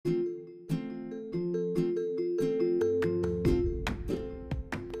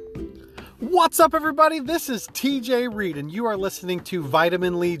What's up, everybody? This is TJ Reed, and you are listening to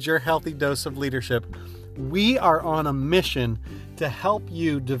Vitamin Lead, your healthy dose of leadership. We are on a mission to help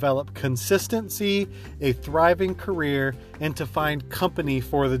you develop consistency, a thriving career, and to find company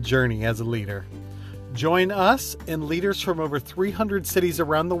for the journey as a leader. Join us and leaders from over 300 cities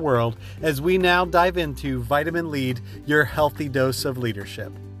around the world as we now dive into Vitamin Lead, your healthy dose of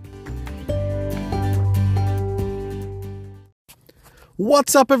leadership.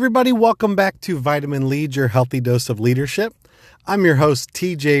 What's up, everybody? Welcome back to Vitamin Lead, your healthy dose of leadership. I'm your host,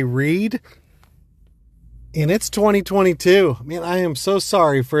 TJ Reed, and it's 2022. Man, I am so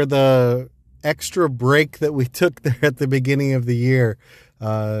sorry for the extra break that we took there at the beginning of the year.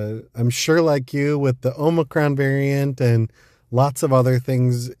 I'm sure, like you, with the Omicron variant and lots of other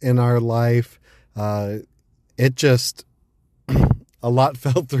things in our life, it just... a lot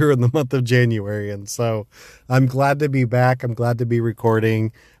fell through in the month of January. And so I'm glad to be back. I'm glad to be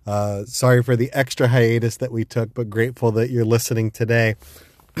recording. Sorry for the extra hiatus that we took, but grateful that you're listening today.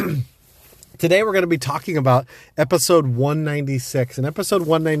 Today, we're going to be talking about episode 196. In episode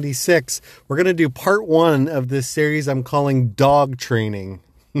 196, we're going to do part one of this series I'm calling Dog Training.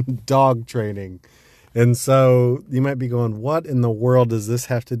 Dog Training. And so you might be going, what in the world does this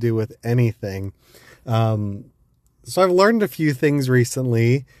have to do with anything? So I've learned a few things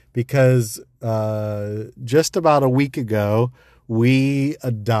recently because just about a week ago, we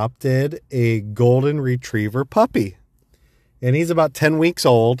adopted a golden retriever puppy. And he's about 10 weeks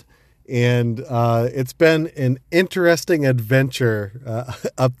old. And it's been an interesting adventure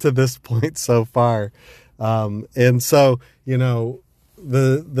up to this point so far. And so, you know,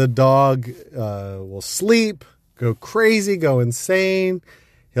 the dog will sleep, go crazy, go insane.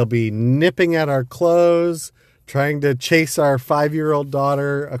 He'll be nipping at our clothes, trying to chase our 5-year-old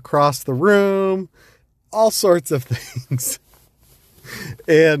daughter across the room, all sorts of things.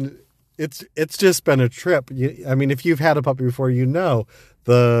 And it's just been a trip. I mean, if you've had a puppy before, you know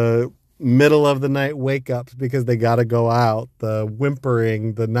the middle of the night wake ups because they got to go out, the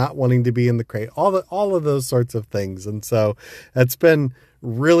whimpering, the not wanting to be in the crate, all of those sorts of things. And so it's been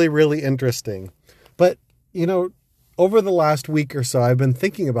really, really interesting. But, you know, over the last week or so, I've been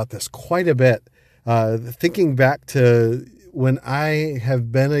thinking about this quite a bit. Thinking back to when I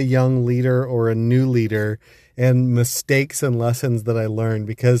have been a young leader or a new leader and mistakes and lessons that I learned,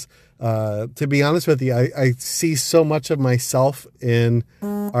 because to be honest with you, I see so much of myself in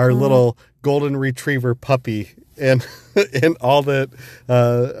our little golden retriever puppy and all that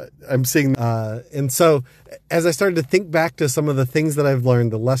I'm seeing. And so as I started to think back to some of the things that I've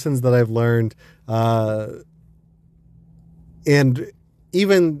learned, the lessons that I've learned, and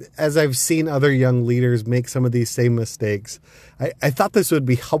even as I've seen other young leaders make some of these same mistakes, I thought this would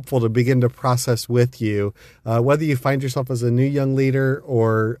be helpful to begin to process with you, whether you find yourself as a new young leader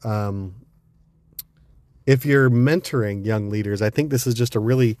or if you're mentoring young leaders. I think this is just a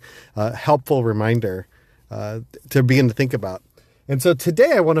really helpful reminder to begin to think about. And so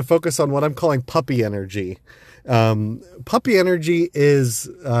today I want to focus on what I'm calling puppy energy. Puppy energy is...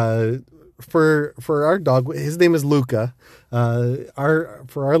 For our dog, his name is Luca. For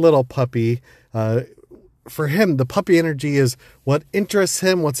our little puppy, for him, the puppy energy is what interests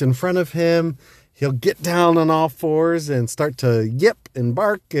him, what's in front of him. He'll get down on all fours and start to yip and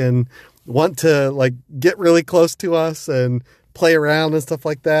bark and want to like get really close to us and play around and stuff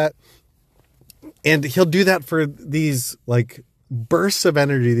like that. And he'll do that for these like bursts of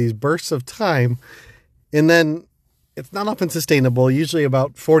energy, these bursts of time. And then it's not often sustainable. Usually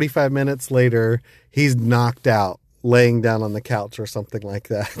about 45 minutes later, he's knocked out, laying down on the couch or something like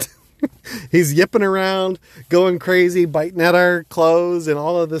that. He's yipping around, going crazy, biting at our clothes and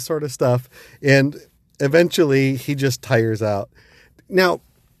all of this sort of stuff. And eventually he just tires out. Now,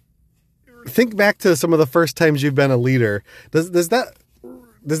 think back to some of the first times you've been a leader. Does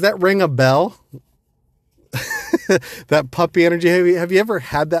that ring a bell? That puppy energy. Have you ever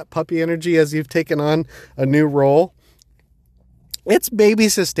had that puppy energy as you've taken on a new role? It's maybe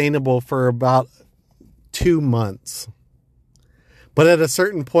sustainable for about 2 months. But at a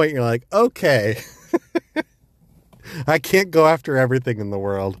certain point, you're like, okay, I can't go after everything in the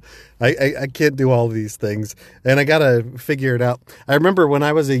world. I can't do all these things. And I got to figure it out. I remember when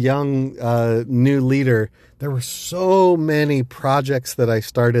I was a young new leader, there were so many projects that I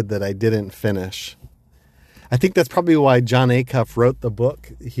started that I didn't finish. I think that's probably why John Acuff wrote the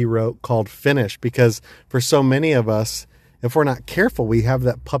book he wrote called Finish, because for so many of us, if we're not careful, we have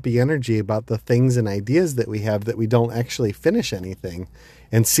that puppy energy about the things and ideas that we have that we don't actually finish anything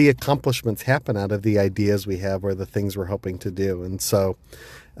and see accomplishments happen out of the ideas we have or the things we're hoping to do. And so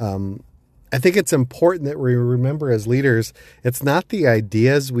I think it's important that we remember as leaders, it's not the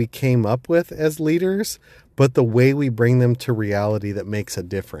ideas we came up with as leaders, but the way we bring them to reality that makes a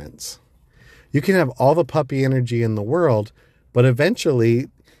difference. You can have all the puppy energy in the world, but eventually,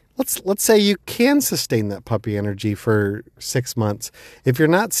 let's say you can sustain that puppy energy for 6 months. If you're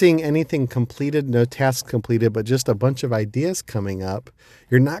not seeing anything completed, no tasks completed, but just a bunch of ideas coming up,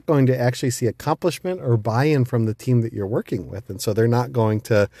 you're not going to actually see accomplishment or buy-in from the team that you're working with. And so they're not going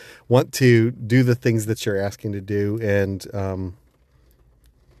to want to do the things that you're asking to do and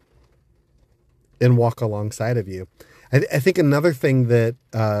walk alongside of you. I think another thing that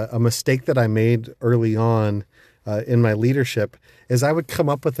a mistake that I made early on in my leadership is I would come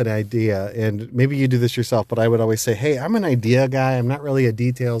up with an idea, and maybe you do this yourself, but I would always say, hey, I'm an idea guy. I'm not really a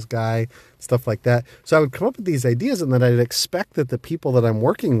details guy, stuff like that. So I would come up with these ideas, and then I'd expect that the people that I'm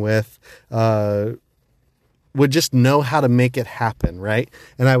working with would just know how to make it happen, right?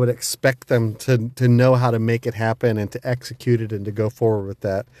 And I would expect them to know how to make it happen and to execute it and to go forward with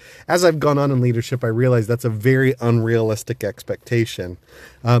that. As I've gone on in leadership, I realize that's a very unrealistic expectation.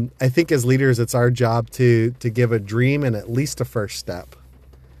 I think as leaders, it's our job to give a dream and at least a first step,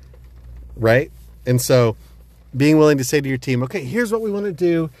 right? And so being willing to say to your team, okay, here's what we want to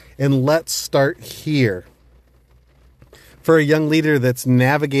do, and let's start here. For a young leader that's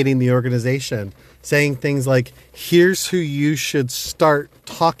navigating the organization, saying things like, here's who you should start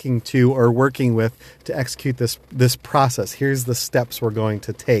talking to or working with to execute this process. Here's the steps we're going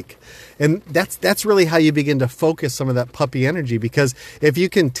to take. And that's really how you begin to focus some of that puppy energy, because if you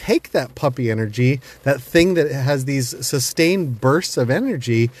can take that puppy energy, that thing that has these sustained bursts of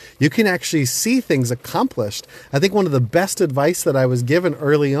energy, you can actually see things accomplished. I think one of the best advice that I was given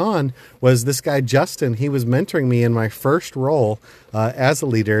early on was this guy, Justin. He was mentoring me in my first role as a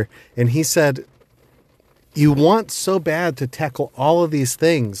leader. And he said, you want so bad to tackle all of these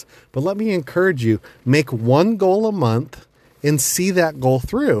things, but let me encourage you, make one goal a month and see that goal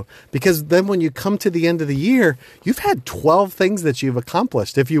through. Because then when you come to the end of the year, you've had 12 things that you've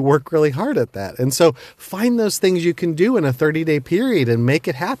accomplished if you work really hard at that. And so find those things you can do in a 30-day period and make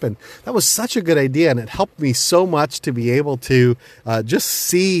it happen. That was such a good idea, and it helped me so much to be able to just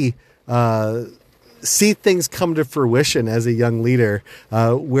see things come to fruition as a young leader,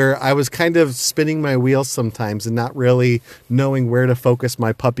 where I was kind of spinning my wheels sometimes and not really knowing where to focus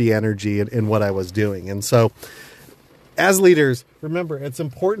my puppy energy in what I was doing. And so as leaders, remember, it's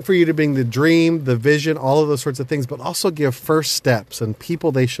important for you to bring the dream, the vision, all of those sorts of things, but also give first steps and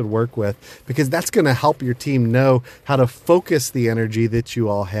people they should work with, because that's going to help your team know how to focus the energy that you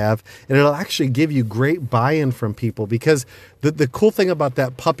all have. And it'll actually give you great buy-in from people, because the cool thing about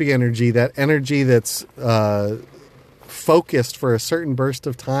that puppy energy, that energy that's focused for a certain burst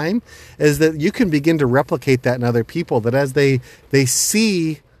of time, is that you can begin to replicate that in other people, that as they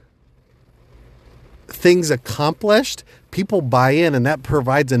see things accomplished, people buy in, and that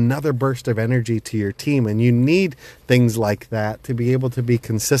provides another burst of energy to your team. And you need things like that to be able to be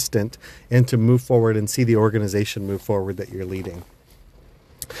consistent and to move forward and see the organization move forward that you're leading.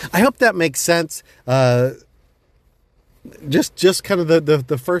 I hope that makes sense. Just kind of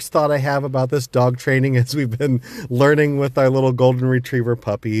the first thought I have about this dog training as we've been learning with our little golden retriever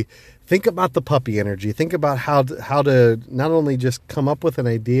puppy. Think about the puppy energy. Think about how to not only just come up with an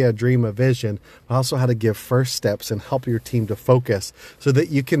idea, a dream, a vision, but also how to give first steps and help your team to focus so that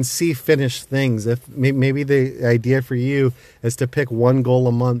you can see finished things. If maybe the idea for you is to pick one goal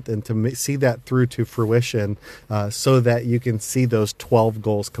a month and to see that through to fruition, so that you can see those 12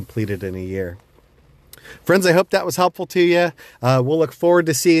 goals completed in a year. Friends, I hope that was helpful to you. We'll look forward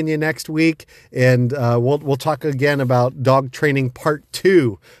to seeing you next week, and we'll talk again about dog training part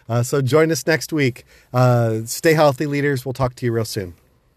 2. So join us next week. Stay healthy, leaders. We'll talk to you real soon.